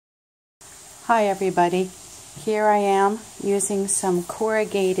Hi everybody, here I am using some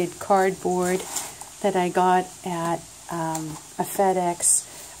corrugated cardboard that I got at a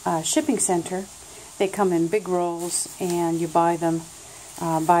FedEx shipping center. They come in big rolls and you buy them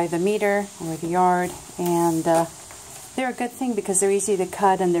by the meter or the yard, and they're a good thing because they're easy to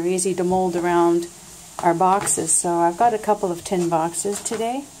cut and they're easy to mold around our boxes. So I've got a couple of tin boxes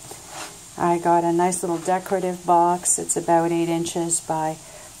today. I got a nice little decorative box. It's about 8 inches by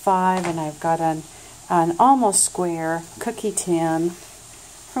 5, and I've got an almost square cookie tin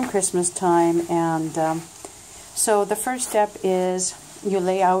from Christmas time. And so the first step is you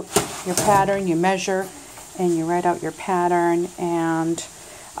lay out your pattern, you measure, and you write out your pattern. And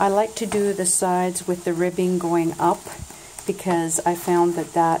I like to do the sides with the ribbing going up because I found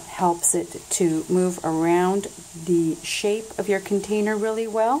that that helps it to move around the shape of your container really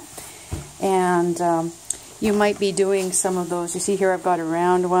well. And you might be doing some of those. You see here I've got a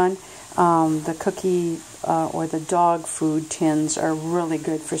round one. The cookie or the dog food tins are really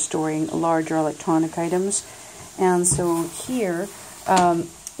good for storing larger electronic items. And so here,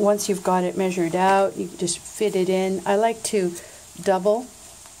 once you've got it measured out, you just fit it in. I like to double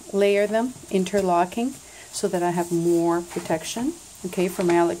layer them, interlocking, so that I have more protection, okay, for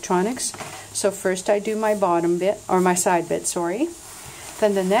my electronics. So first I do my bottom bit, or my side bit, sorry.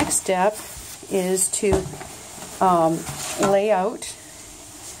 Then the next step is to lay out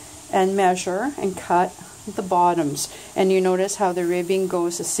and measure and cut the bottoms. And you notice how the ribbing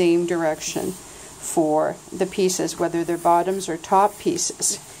goes the same direction for the pieces, whether they're bottoms or top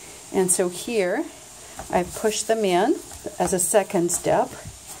pieces. And so here I push them in as a second step.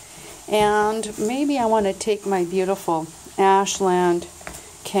 And maybe I want to take my beautiful Ashland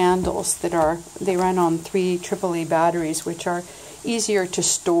candles they run on 3 AAA batteries, which are easier to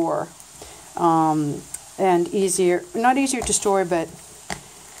store, and not easier to store, but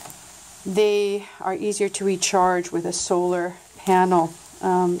they are easier to recharge with a solar panel.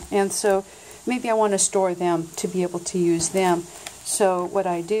 And so maybe I want to store them to be able to use them. So what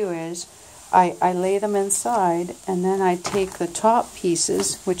I do is I lay them inside, and then I take the top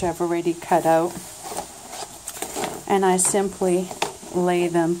pieces, which I've already cut out, and I simply lay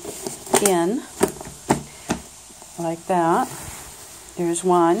them in like that. There's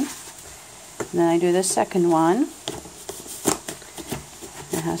one. And then I do the second one.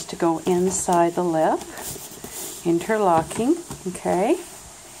 It has to go inside the lip, interlocking, okay?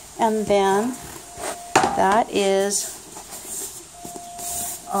 And then that is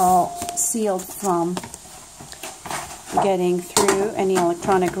all sealed from getting through any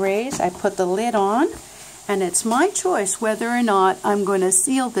electronic rays. I put the lid on, and it's my choice whether or not I'm going to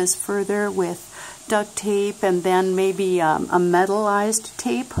seal this further with duct tape and then maybe a metallized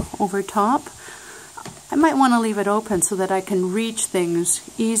tape over top. I might want to leave it open so that I can reach things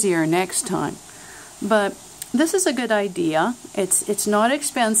easier next time. But this is a good idea. It's not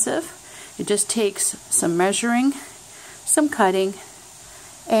expensive. It just takes some measuring, some cutting,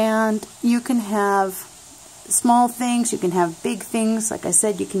 and you can have small things, you can have big things. Like I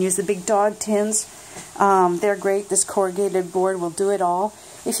said, you can use the big dog tins. They're great. This corrugated board will do it all.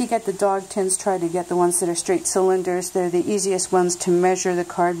 If you get the dog tins, try to get the ones that are straight cylinders. They're the easiest ones to measure the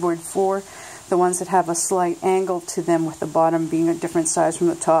cardboard for. The ones that have a slight angle to them, with the bottom being a different size from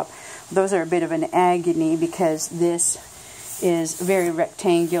the top, those are a bit of an agony because this is very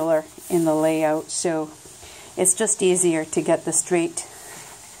rectangular in the layout. So it's just easier to get the straight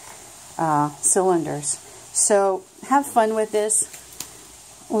cylinders. So have fun with this.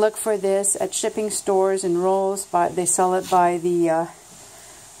 Look for this at shipping stores and rolls. They sell it by the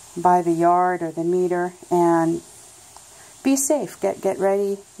yard or the meter. And be safe. Get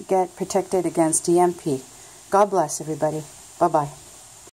ready. Get protected against EMP. God bless everybody. Bye-bye.